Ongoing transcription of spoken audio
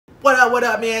What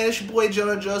up, man? It's your boy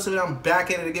Joenojoseph, and I'm back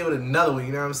at it again with another one,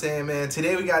 you know what I'm saying, man?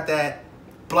 Today we got that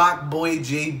Blocboy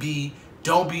Jb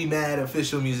Don't Be Mad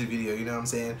official music video, you know what I'm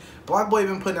saying? Blocboy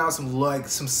been putting out some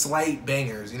slight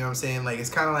bangers, you know what I'm saying? Like,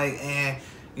 it's kind of like,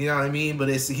 you know what I mean? But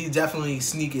he's definitely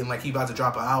sneaking, like he about to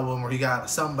drop an album or he got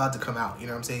something about to come out, you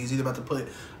know what I'm saying? He's either about to put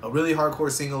a really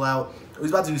hardcore single out or he's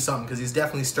about to do something because he's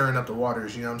definitely stirring up the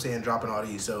waters, you know what I'm saying? Dropping all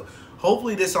these. So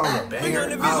hopefully this song's a banger.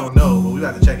 I don't know, but we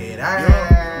about to check it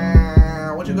out.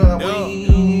 What you got, boy?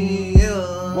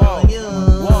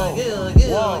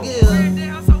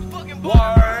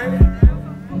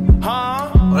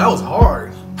 Oh, that was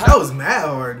hard. That was mad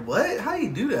hard. What? How you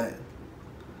do that?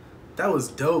 That was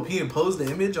dope. He imposed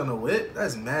the image on the whip.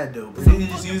 That's mad dope. Did he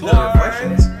just use the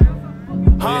reflections?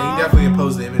 Oh, yeah, he definitely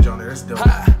imposed the image on there. That's dope.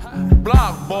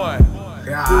 Blocboy.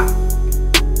 Yeah.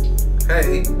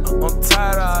 Hey. I'm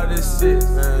tired of all this shit,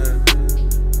 man.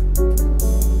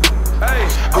 Hey,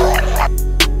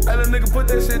 that nigga put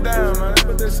that shit down, man.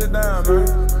 Put that shit down, man.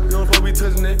 You don't supposed to be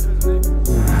touching it.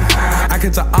 I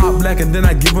catch a op black and then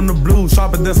I give him the blue.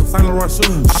 Sharper than some Saint Laurent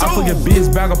shoes. I put your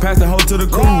bitch back, I'll pass the hoe to the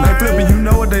crew. They flipping, you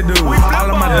know what they do.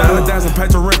 All of my dollars, that's a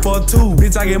patch of rent for a two.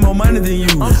 Bitch, I get more money than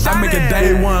you. I make a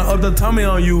day one up the tummy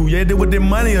on you. Yeah, did what their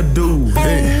money will do.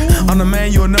 Yeah. I'm the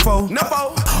man, you a nympho.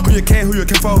 Who you can, who you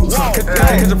can for.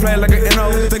 Catch a play like an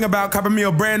NO. Think about copping me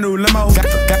a brand new limo.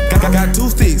 Got two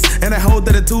sticks and that whole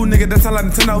 32, nigga, that sound like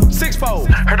Nintendo. 6-4.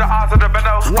 Heard the odds of the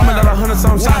bendo. I'm another 100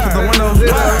 something shots at the window.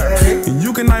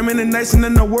 You can name any nation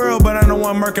in the world, but I know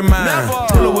I'm murking mine.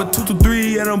 Pull up with 2 to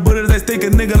 3 and them bullets, they stick a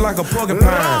nigga like a porcupine.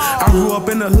 I grew up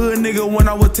in the hood, nigga. When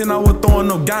I was 10, I was throwing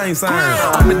no gang sign.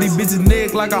 I'm at these bitches'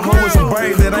 neck like a hoe with some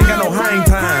braids that ain't got no hang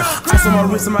time. Ice on my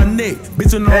wrist and my neck,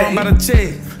 bitch, you know I'm about to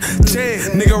check.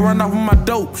 Nigga run off with my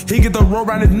dope, he get the rope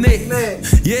around his neck.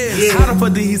 Yeah, how the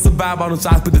fuck did he survive on the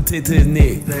shots, put the tit to his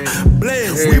neck?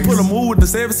 Bless, we put a move with the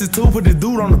services too, put this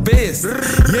dude on the vest.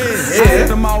 I hit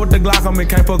them all with the Glock on me,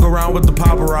 can't fuck around with the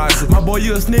paparazzi. My boy,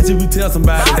 you a snitch if you tell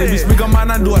somebody. If you speak on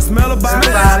mine, I do I smell about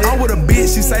it. I'm with a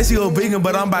bitch, she say she a vegan,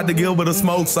 but I'm about to give her the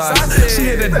smoke sauce. She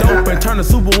hit that dope and turn a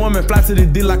superwoman, fly to the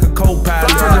D like a co-pilot.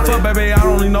 Turn the fuck, baby, I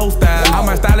don't need no style. I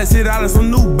might style that shit out of some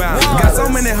new bounce. Got so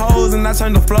many hoes and I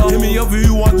turn the flow. Hit me up if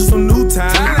you want you some new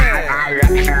talent.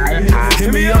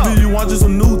 Hit me up if you want you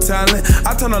some new talent.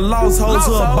 I turn a lost hoe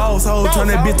to a boss hoe, turn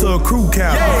that bitch to a crew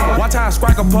cap. Watch how I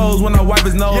strike a pose when I wipe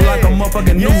his nose like a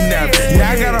motherfucking new nap. Yeah,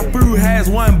 I got a few hats,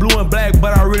 one blue and black,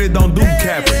 but I really don't do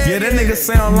cap. Yeah, that nigga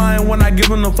sound lying when I give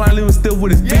him the flying, leaving still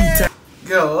with his feet tap.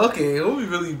 Yo, okay,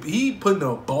 he putting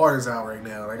the bars out right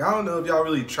now. Like, I don't know if y'all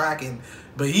really tracking,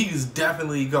 but he's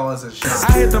definitely going to shot.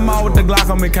 I hit them all with the Glock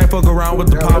on me, can't fuck around with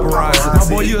the paparazzi. My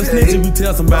boy, you a snitch if you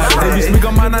tell somebody. If you speak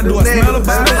on mine, I do a smell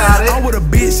about it. I'm with a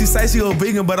bitch, she say she a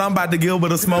vegan, but I'm about to give her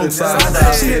the smoke sauce.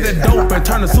 She hit that dope and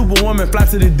turn a superwoman, fly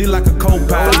to the D like a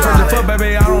co-pilot. Turn the fuck,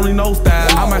 baby, I don't need no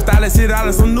style. I might style that shit out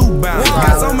of some new bounce.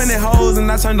 Got so many hoes and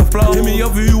I turn the flow. Hit me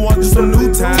up if you want you some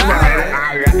new talent.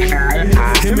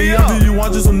 Hit me up if you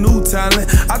want you some new talent.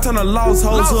 I turn a lost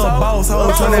hoe to a boss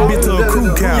hoe, turn that bitch to a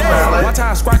crew cap. Watch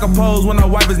how I strike a pose when I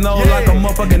wipe his nose like a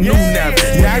motherfucking new nap.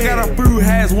 Yeah, I got a few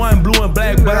hats, one blue and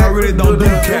black, but I really don't do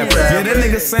cap. Yeah, that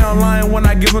nigga sound lying when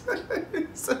I give him.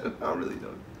 I really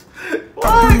don't.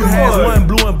 A few hats, one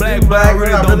blue and black, but I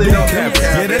really don't do cap.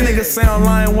 Yeah, that nigga sound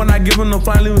lying when I give him the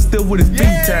flying, leaving still with his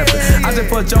feet tapping. I just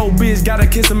fucked your bitch, got a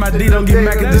kiss in my D, don't get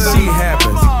mad cause this shit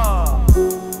happens.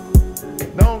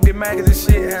 Don't get mad cause this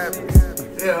shit happens.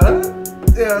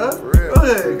 Yeah. For real. Go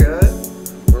ahead, guys.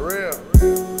 For real.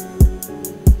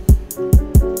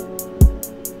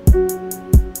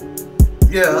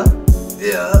 Yeah.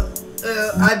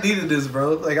 I needed this,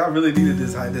 bro. Like, I really needed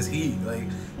this heat. Like,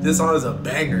 this song is a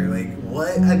banger. Like,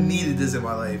 what? I needed this in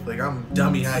my life. Like, I'm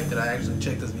dummy hyped that I actually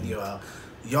checked this video out.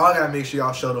 Y'all gotta make sure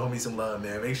y'all show the homie some love,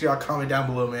 man. Make sure y'all comment down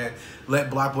below, man. Let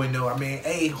Blocboy know. I mean,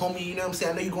 hey, homie, you know what I'm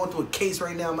saying? I know you're going through a case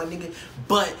right now, my nigga,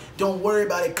 but don't worry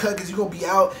about it, cut, because you're gonna be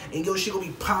out and your shit gonna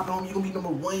be popping, homie. You're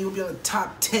gonna be #1. You're gonna be on the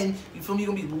top 10. You feel me?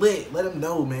 You're gonna be lit. Let him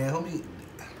know, man. Homie,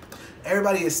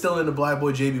 everybody is still in the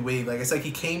Blocboy JB wave. Like, it's like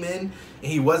he came in and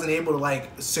he wasn't able to, like,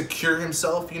 secure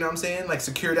himself, you know what I'm saying? Like,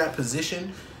 secure that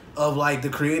position of, like, the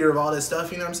creator of all this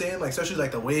stuff, you know what I'm saying? Like, especially,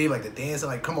 like, the wave, like, the dancing.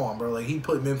 Like, come on, bro. Like, he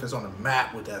put Memphis on the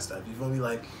map with that stuff. You feel me?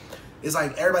 Like, it's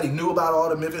like everybody knew about all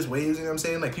the Memphis waves, you know what I'm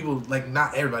saying? Like, people, like,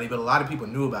 not everybody, but a lot of people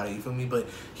knew about it, you feel me? But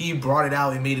he brought it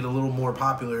out and made it a little more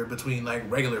popular between, like,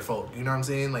 regular folk, you know what I'm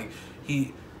saying? Like,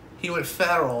 he went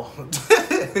feral.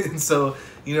 And so,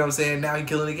 you know what I'm saying? Now he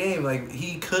killing the game. Like,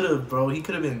 he could have, bro. He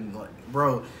could have been, like,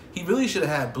 bro, he really should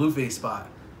have had Blueface spot.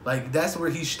 Like, that's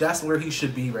where he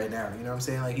should be right now. You know what I'm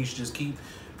saying? Like, he should just keep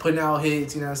putting out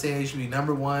hits, you know what I'm saying? He should be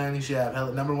 #1. He should have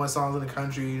 #1 songs in the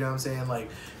country, you know what I'm saying? Like,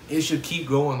 it should keep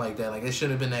going like that. Like, it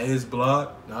shouldn't have been that his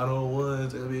block, not on one,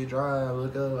 it's gonna be dry,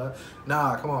 look up.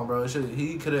 Nah, come on, bro.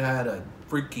 He could have had a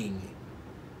freaking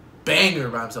banger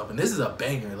by himself. And this is a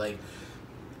banger. Like,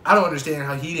 I don't understand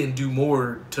how he didn't do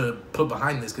more to put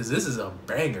behind this, because this is a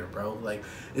banger, bro. Like,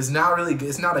 it's not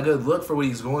a good look for what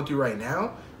he's going through right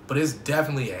now, but it's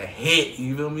definitely a hit,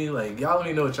 you feel me? Like, y'all let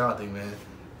me know what y'all think, man.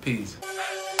 Peace.